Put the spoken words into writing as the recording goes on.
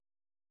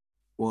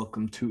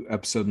Welcome to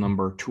episode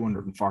number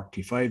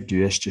 245,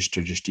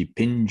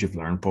 245 of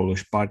Learn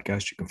Polish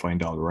Podcast. You can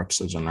find all the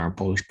episodes on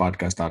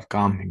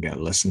learnpolishpodcast.com and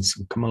get lessons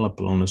from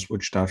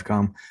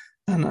CamillaPolonaswitch.com.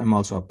 And I'm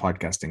also a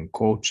podcasting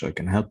coach, so I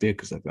can help you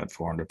because I've got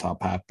 400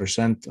 top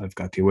 0.5%. I've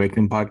got the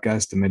Awakening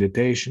Podcast, the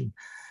meditation,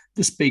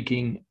 the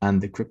speaking,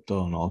 and the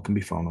crypto, and all can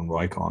be found on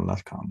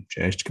roycon.com.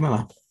 Cześć,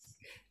 Camilla.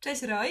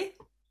 Cześć, Roy.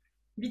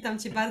 Witam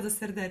Cię bardzo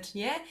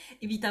serdecznie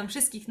i witam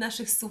wszystkich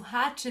naszych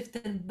słuchaczy w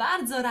ten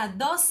bardzo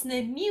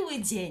radosny,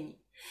 miły dzień.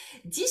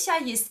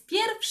 Dzisiaj jest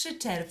 1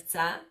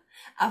 czerwca,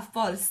 a w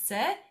Polsce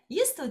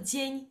jest to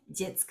Dzień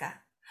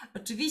Dziecka.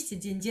 Oczywiście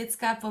Dzień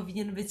Dziecka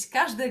powinien być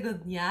każdego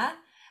dnia,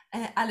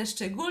 ale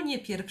szczególnie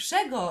 1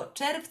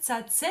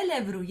 czerwca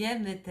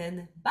celebrujemy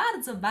ten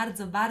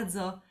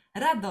bardzo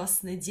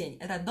radosny dzień.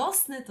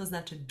 Radosny to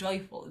znaczy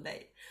joyful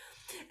day.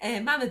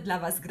 Mamy dla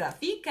Was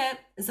grafikę,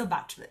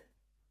 zobaczmy.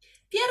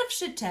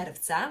 1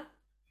 czerwca,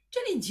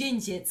 czyli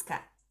Dzień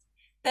Dziecka.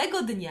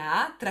 Tego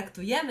dnia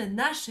traktujemy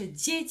nasze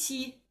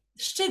dzieci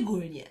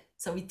szczególnie.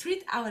 So we treat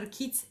our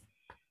kids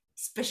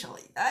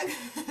specially, tak?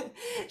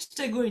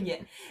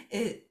 Szczególnie.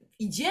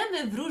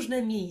 Idziemy w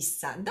różne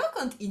miejsca.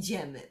 Dokąd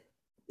idziemy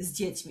z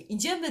dziećmi?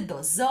 Idziemy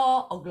do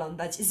zoo,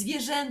 oglądać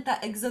zwierzęta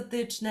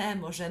egzotyczne.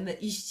 Możemy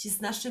iść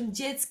z naszym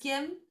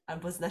dzieckiem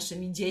albo z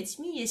naszymi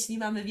dziećmi, jeśli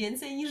mamy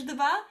więcej niż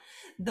 2.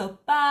 Do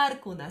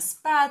parku, na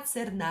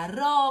spacer, na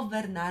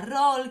rower, na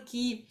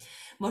rolki.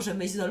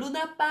 Możemy iść do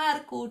Luna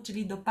Parku,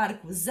 czyli do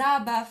parku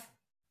zabaw.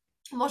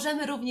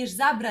 Możemy również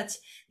zabrać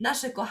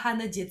nasze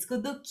kochane dziecko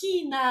do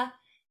kina,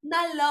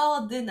 na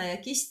lody, na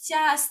jakieś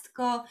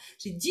ciastko.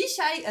 Czyli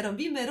dzisiaj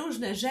robimy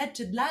różne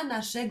rzeczy dla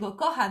naszego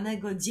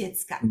kochanego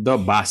dziecka. Do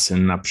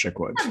basen na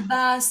przykład. Na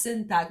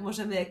basen, tak.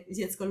 Możemy, jak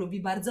dziecko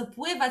lubi bardzo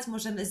pływać,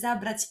 możemy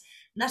zabrać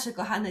nasze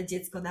kochane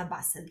dziecko na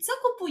basen. Co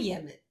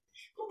kupujemy?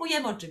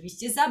 Kupujemy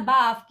oczywiście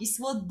zabawki,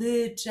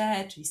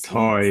 słodycze, czyli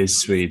Toys,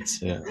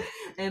 sweets. Yeah.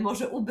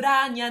 Może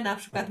ubrania, na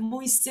przykład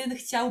mój syn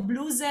chciał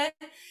bluzę.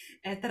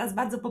 Teraz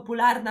bardzo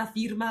popularna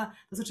firma,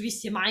 to jest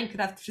oczywiście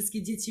Minecraft,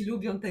 wszystkie dzieci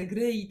lubią te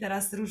gry i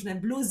teraz różne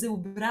bluzy,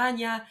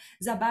 ubrania,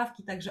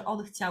 zabawki, także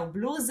on chciał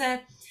bluzę.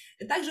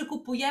 Także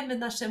kupujemy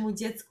naszemu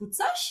dziecku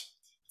coś,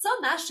 co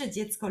nasze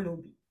dziecko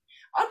lubi.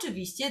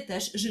 Oczywiście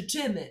też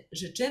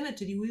życzymy,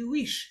 czyli we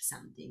wish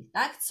something,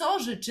 tak? Co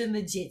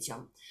życzymy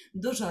dzieciom?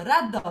 Dużo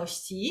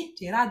radości,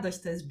 czyli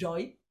radość to jest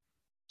joy,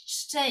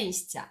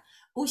 szczęścia,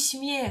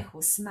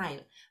 uśmiechu,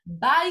 smile,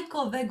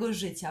 bajkowego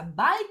życia.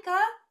 Bajka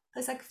to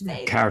jest jak w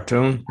tej.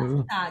 Cartoon.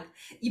 Tak.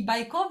 I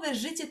bajkowe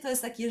życie to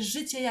jest takie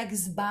życie jak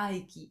z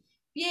bajki.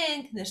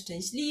 Piękne,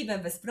 szczęśliwe,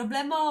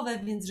 bezproblemowe,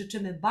 więc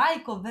życzymy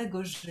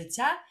bajkowego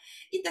życia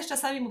i też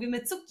czasami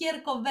mówimy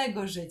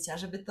cukierkowego życia,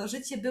 żeby to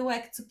życie było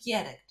jak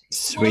cukierek.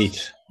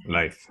 Sweet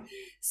life.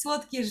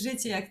 Słodkie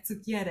życie jak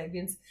cukierek,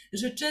 więc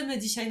życzymy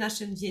dzisiaj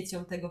naszym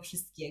dzieciom tego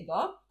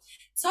wszystkiego.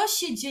 Co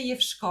się dzieje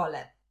w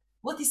szkole?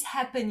 What is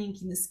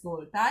happening in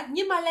school, tak?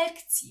 Nie ma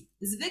lekcji.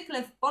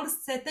 Zwykle w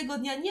Polsce tego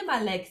dnia nie ma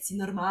lekcji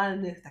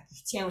normalnych,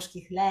 takich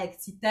ciężkich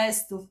lekcji,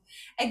 testów,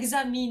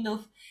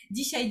 egzaminów.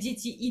 Dzisiaj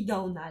dzieci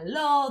idą na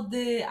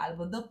lody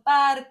albo do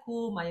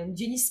parku, mają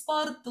dzień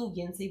sportu,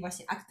 więcej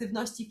właśnie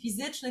aktywności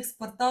fizycznych,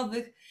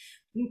 sportowych.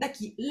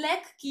 Taki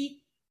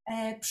lekki,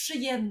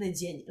 przyjemny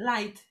dzień,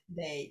 light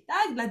day,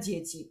 tak? Dla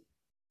dzieci.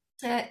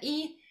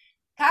 I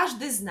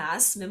każdy z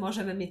nas, my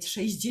możemy mieć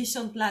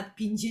 60 lat,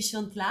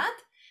 50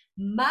 lat,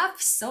 ma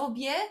w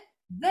sobie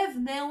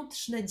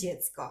wewnętrzne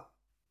dziecko.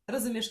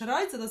 Rozumiesz,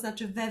 Roy, co to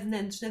znaczy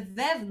wewnętrzne?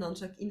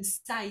 Wewnątrz, jak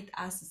inside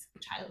us is a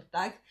child,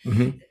 tak?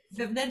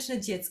 Wewnętrzne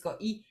dziecko.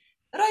 I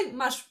Roy,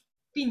 masz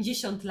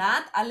 50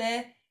 lat,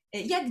 ale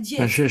jak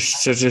dziecko. Masz jeszcze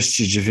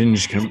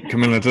 49,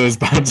 Camilla, to jest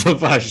bardzo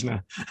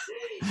ważne.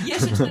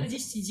 Jeszcze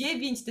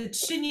 49, te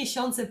 3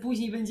 miesiące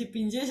później będzie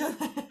 50.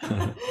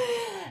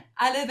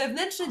 Ale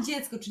wewnętrzne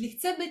dziecko, czyli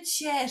chcemy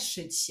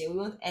cieszyć się, we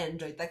want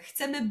enjoy, tak?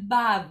 Chcemy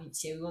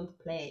bawić się, we want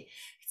play.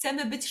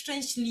 Chcemy być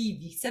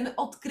szczęśliwi, chcemy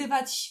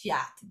odkrywać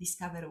świat,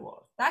 discover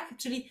world, tak?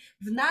 Czyli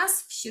w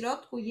nas w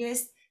środku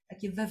jest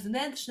takie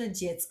wewnętrzne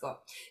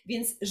dziecko.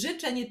 Więc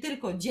życzę nie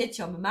tylko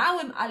dzieciom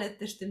małym, ale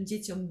też tym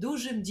dzieciom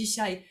dużym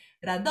dzisiaj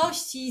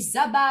radości,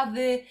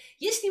 zabawy.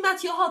 Jeśli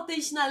macie ochotę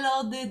iść na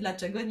lody,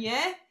 dlaczego nie?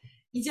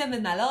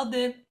 Idziemy na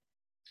lody.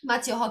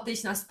 Macie ochotę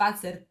iść na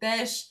spacer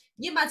też.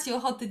 Nie macie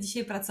ochoty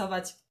dzisiaj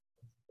pracować.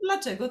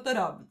 Dlaczego to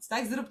robić?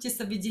 Tak? Zróbcie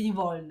sobie dzień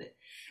wolny.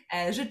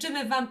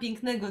 Życzymy Wam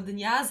pięknego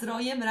dnia z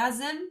Rojem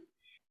razem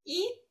i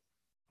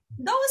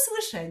do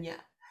usłyszenia.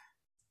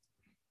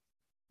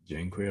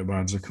 Dziękuję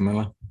bardzo,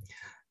 Camilla.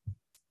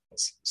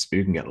 So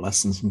you can get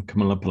lessons from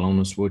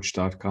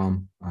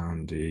CamillaPolonaswitch.com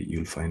and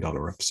you'll find all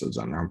our episodes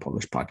on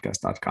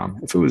learnpolishpodcast.com.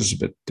 If it was a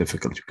bit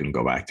difficult, you can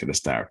go back to the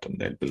start and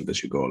they'll build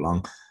as you go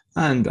along.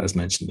 And as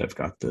mentioned, I've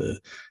got the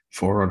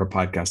 4 other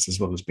podcasts as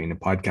well as being a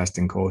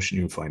podcasting coach, and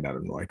you'll find that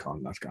on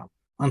roycon.com.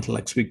 Until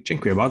next week,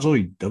 dziękuję bardzo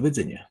i do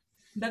widzenia.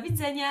 Do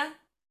widzenia.